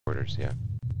orders, yeah.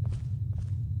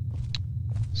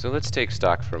 So let's take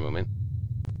stock for a moment.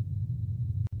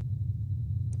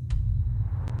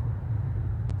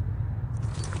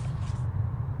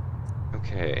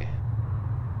 Okay.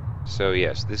 So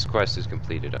yes, this quest is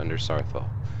completed under Sarthal.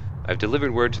 I've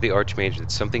delivered word to the Archmage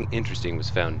that something interesting was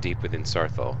found deep within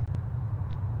Sarthal.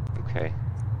 Okay.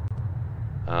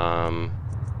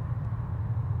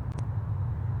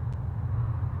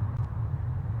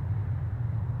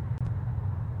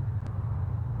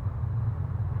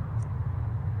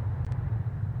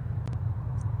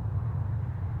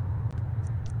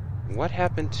 What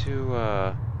happened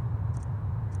to,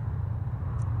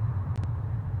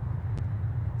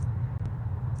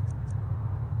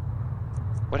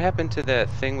 what happened to that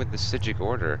thing with the Sigic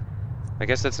Order? I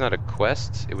guess that's not a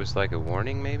quest, it was like a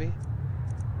warning, maybe?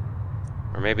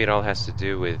 Or maybe it all has to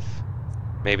do with...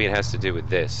 Maybe it has to do with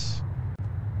this.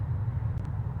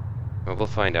 Well, we'll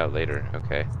find out later,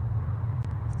 okay.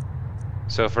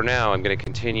 So for now, I'm going to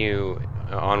continue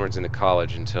onwards into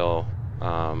college until...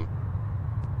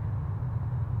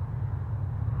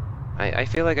 I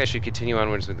feel like I should continue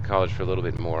onwards with the college for a little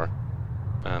bit more.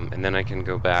 And then I can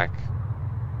go back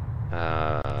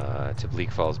to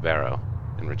Bleak Falls Barrow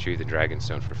and retrieve the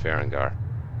Dragonstone for Farengar.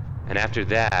 And after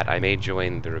that, I may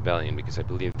join the rebellion because I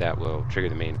believe that will trigger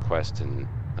the main quest and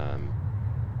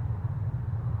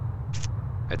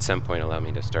at some point allow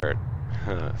me to start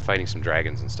fighting some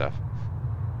dragons and stuff.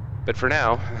 But for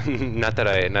now, not that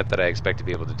I expect to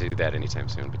be able to do that anytime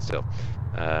soon, but still,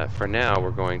 for now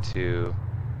we're going to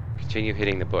continue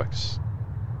hitting the books.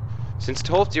 Since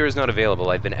Tolfdir is not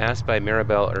available, I've been asked by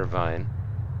Mirabelle Irvine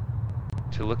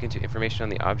to look into information on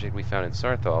the object we found in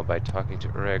Sarthal by talking to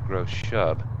Urag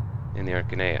Shub in the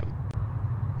Arcaneum.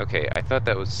 Okay, I thought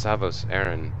that was Savos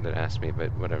Aaron that asked me,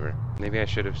 but whatever. Maybe I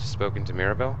should have spoken to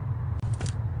Mirabelle?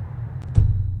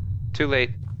 Too late.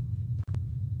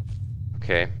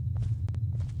 Okay.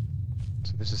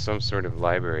 So this is some sort of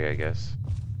library, I guess.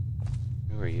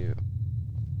 Who are you?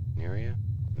 Neria?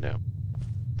 No.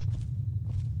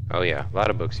 Oh yeah, a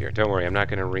lot of books here. Don't worry, I'm not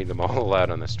going to read them all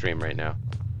aloud on the stream right now.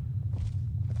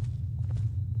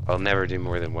 I'll never do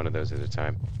more than one of those at a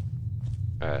time.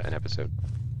 An episode.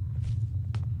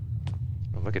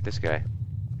 Oh, look at this guy.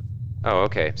 Oh,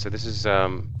 okay. So this is,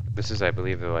 I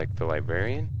believe, the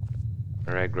librarian?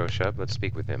 Alright, Groshub, let's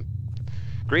speak with him.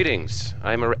 Greetings!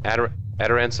 I'm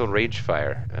Adarancel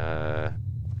Ragefire.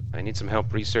 I need some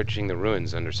help researching the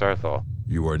ruins under Sarthal.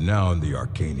 You are now in the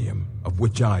Arcaneum, of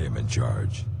which I am in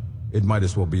charge. It might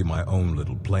as well be my own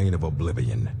little plane of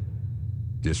oblivion.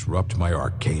 Disrupt my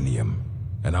Arcaneum,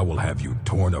 and I will have you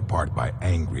torn apart by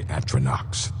angry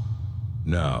Atronachs.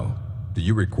 Now, do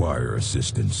you require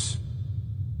assistance?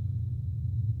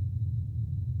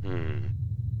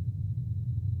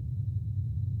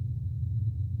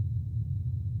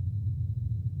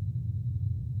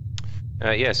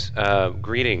 Yes,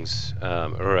 greetings,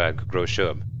 Urag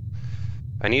Groshub.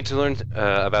 I need to learn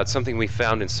about something we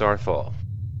found in Sarthal.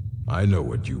 I know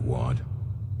what you want.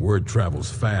 Word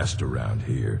travels fast around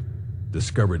here.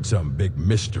 Discovered some big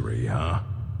mystery, huh?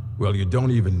 Well, you don't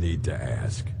even need to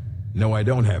ask. No, I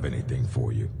don't have anything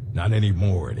for you. Not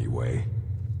anymore, anyway.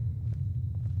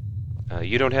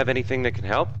 You don't have anything that can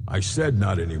help? I said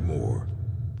not anymore.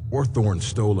 Orthorn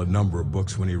stole a number of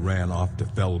books when he ran off to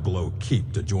Felglow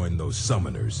Keep to join those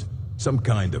summoners. Some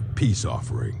kind of peace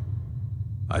offering.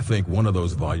 I think one of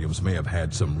those volumes may have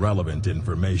had some relevant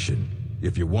information.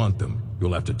 If you want them,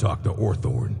 you'll have to talk to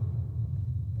Orthorn.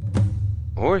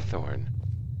 Orthorn?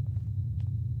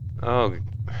 Oh...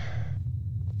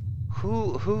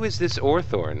 Who is this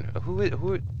Orthorn?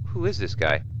 Who is this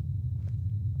guy?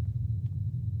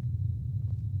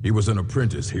 He was an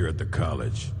apprentice here at the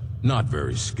college. Not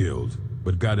very skilled,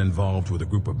 but got involved with a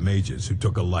group of mages who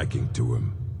took a liking to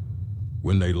him.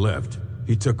 When they left,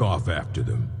 he took off after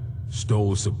them.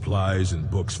 Stole supplies and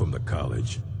books from the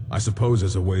college. I suppose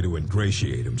as a way to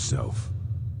ingratiate himself.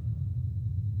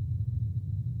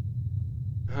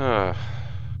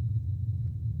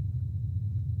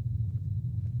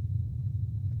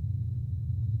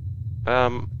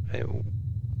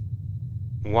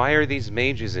 Why are these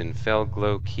mages in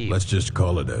Felglow Keep? Let's just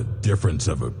call it a difference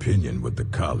of opinion with the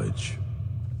college.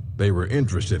 They were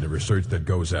interested in research that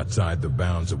goes outside the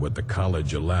bounds of what the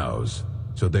college allows,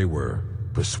 so they were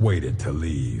persuaded to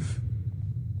leave.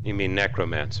 You mean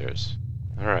necromancers?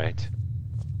 Alright.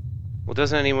 Well,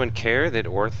 doesn't anyone care that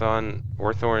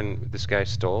Orthorn, this guy,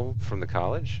 stole from the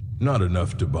college? Not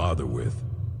enough to bother with.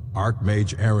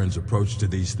 Archmage Aaron's approach to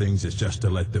these things is just to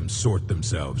let them sort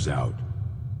themselves out.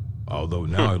 Although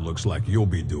now it looks like you'll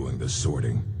be doing the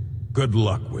sorting. Good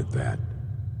luck with that.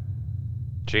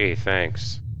 Gee,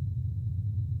 thanks.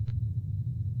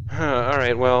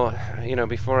 Alright, well,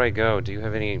 before I go, do you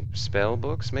have any spell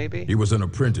books, maybe? He was an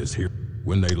apprentice here.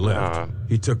 When they left, Uh,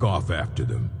 he took off after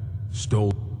them.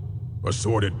 Stole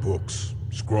assorted books,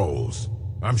 scrolls.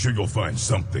 I'm sure you'll find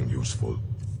something useful.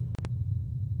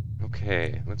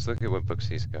 okay, let's look at what books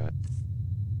he's got.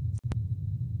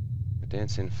 A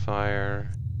Dance in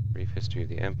Fire, Brief History of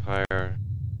the Empire,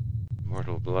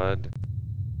 Mortal Blood,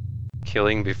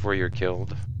 Killing Before You're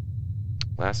Killed,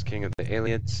 Last King of the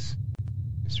Aliens,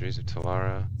 Mysteries of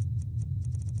Talara.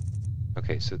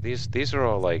 Okay, so these are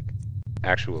all like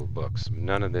actual books.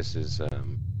 None of this is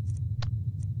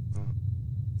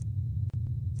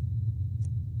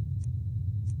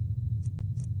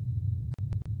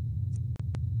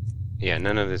yeah,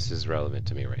 none of this is relevant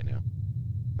to me right now.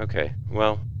 Okay,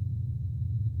 well,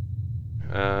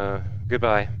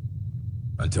 goodbye.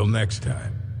 Until next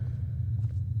time.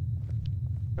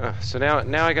 So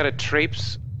now I gotta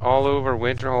traipse all over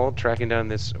Winterhold, tracking down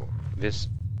this.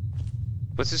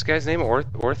 What's this guy's name?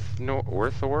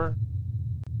 Orthor?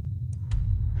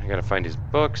 I gotta find his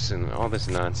books and all this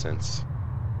nonsense.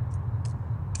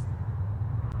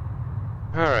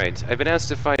 Alright, I've been asked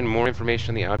to find more information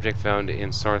on the object found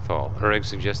in Sarthal. Ureg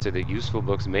suggested that useful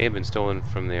books may have been stolen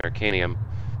from the Arcanium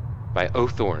by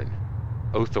Othorn.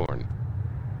 Othorn.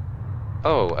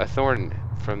 Oh, a thorn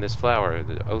from this flower.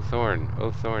 Othorn,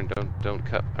 don't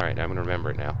cut. Alright, I'm gonna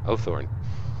remember it now. Othorn.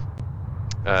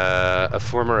 A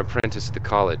former apprentice at the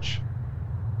college.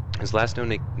 His last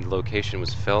known location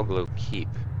was Felglow Keep.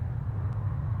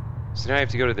 So now I have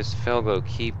to go to this Felglow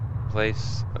Keep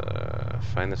place,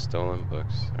 find the stolen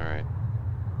books. Alright.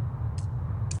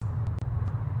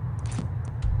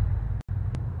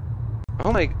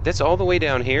 Oh my, that's all the way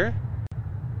down here?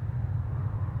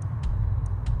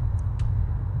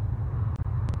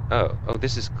 Oh,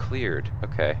 this is cleared.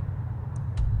 Okay.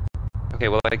 Okay,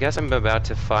 well, I guess I'm about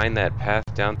to find that path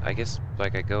down. I guess,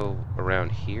 like, I go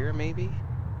around here, maybe?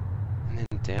 And then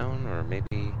down, or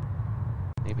maybe...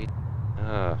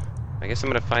 I guess I'm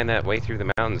gonna find that way through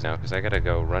the mountains now, because I gotta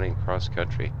go running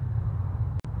cross-country.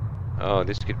 Oh,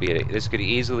 this could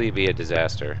easily be a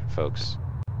disaster, folks.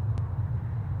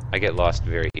 I get lost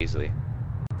very easily.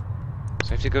 So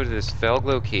I have to go to this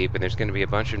Felglow Keep, and there's gonna be a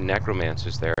bunch of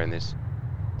necromancers there, and this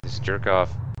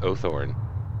jerk-off Othorn.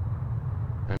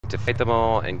 I have to fight them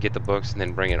all and get the books and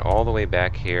then bring it all the way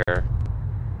back here.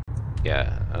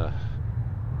 Yeah,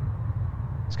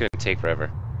 it's gonna take forever.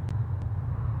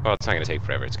 Well, it's not gonna take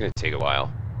forever, it's gonna take a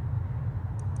while.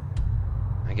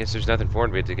 I guess there's nothing for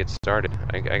it but to get started.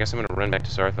 I guess I'm gonna run back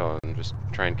to Sarthal and just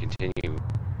try and continue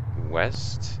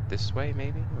west this way,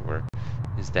 maybe? Or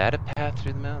is that a path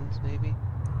through the mountains, maybe?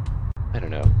 I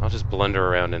don't know. I'll just blunder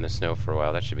around in the snow for a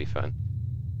while. That should be fun.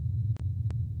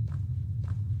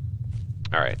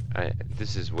 Alright,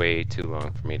 this is way too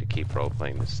long for me to keep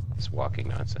role-playing this walking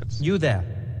nonsense. You there.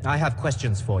 I have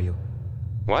questions for you.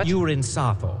 What? You were in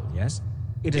Sarthal, yes?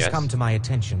 It has Yes. come to my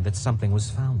attention that something was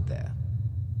found there.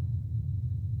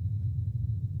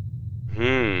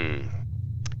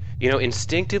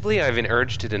 Instinctively, I have an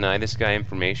urge to deny this guy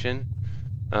information.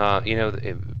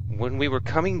 When we were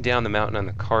coming down the mountain on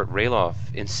the cart, Ralof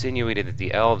insinuated that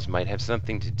the elves might have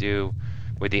something to do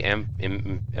with the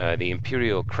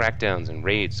Imperial crackdowns and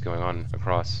raids going on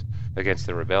across against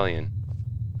the rebellion.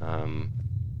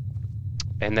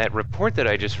 And that report that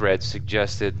I just read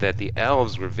suggested that the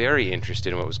elves were very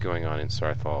interested in what was going on in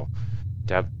Sarthal,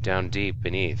 down deep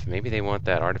beneath. Maybe they want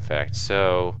that artifact.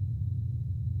 So,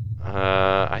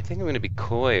 I think I'm going to be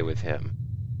coy with him.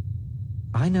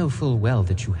 I know full well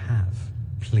that you have.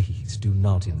 Please do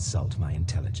not insult my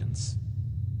intelligence.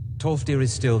 Tolfdir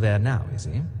is still there now, is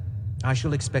he? I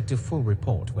shall expect a full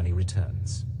report when he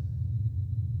returns.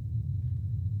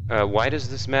 Why does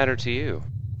this matter to you?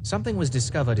 Something was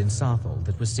discovered in Sarthal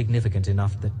that was significant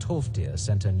enough that Tolfdir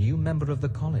sent a new member of the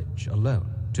college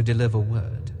alone to deliver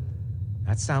word.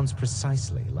 That sounds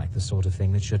precisely like the sort of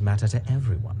thing that should matter to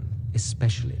everyone,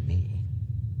 especially me.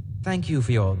 Thank you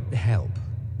for your help.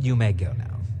 You may go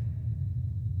now.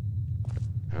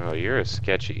 Oh, you're a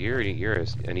sketchy. You're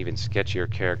an even sketchier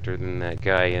character than that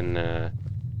guy in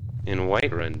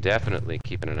Whiterun. Definitely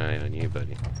keeping an eye on you,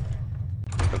 buddy.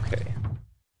 Okay.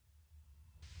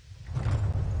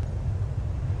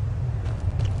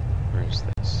 Where is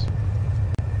this?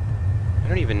 I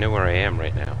don't even know where I am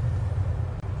right now.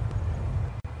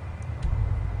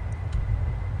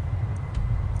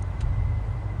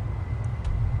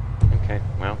 Okay,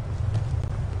 well.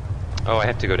 Oh, I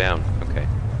have to go down. Okay.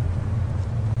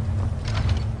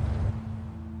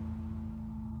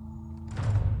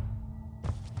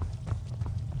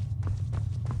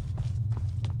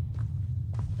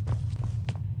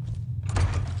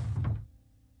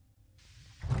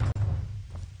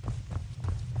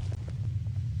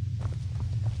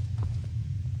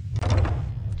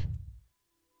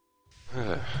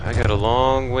 got a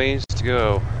long ways to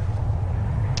go.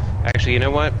 Actually, you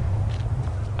know what?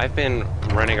 I've been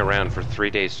running around for 3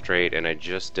 days straight, and I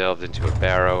just delved into a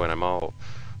barrow, and I'm all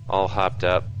hopped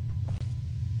up.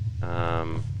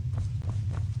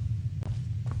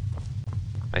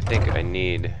 I think I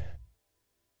need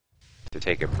to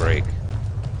take a break.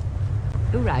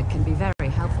 Urag can be very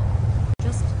helpful.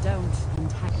 Just don't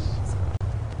antagonize.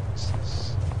 What's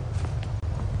this?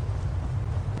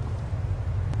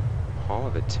 Hall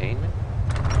of Attainment?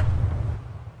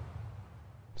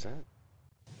 Is that?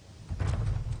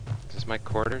 Is this my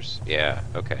quarters? Yeah,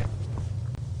 okay.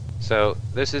 So,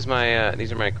 this is my,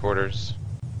 these are my quarters.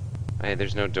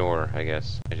 There's no door, I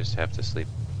guess. I just have to sleep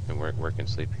and work and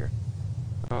sleep here.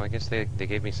 Oh, I guess they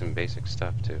gave me some basic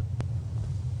stuff, too.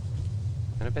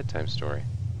 And a bedtime story.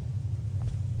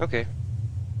 Okay.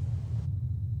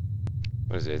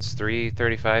 What is it? It's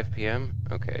 3:35 p.m.?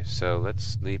 Okay, so let's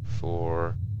sleep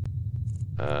for...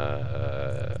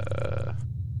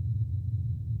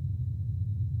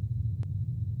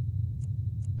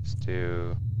 let's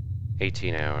do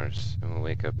 18 hours, and we'll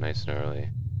wake up nice and early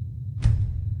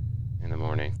in the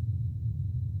morning.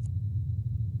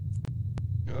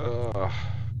 Ugh.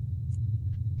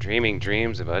 Dreaming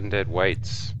dreams of undead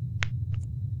wights.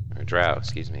 Or drow,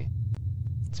 excuse me.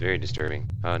 It's very disturbing.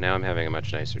 Oh, now I'm having a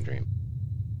much nicer dream.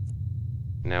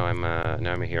 Now I'm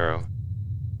a hero.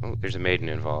 Oh, there's a maiden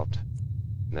involved.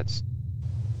 And that's...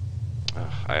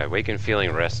 I awaken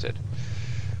feeling rested.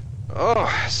 Oh,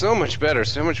 so much better.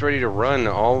 So much ready to run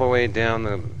all the way down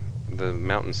the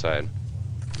mountainside.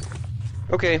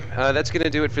 Okay, that's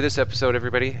gonna do it for this episode,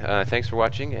 everybody. Thanks for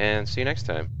watching, and see you next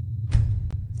time.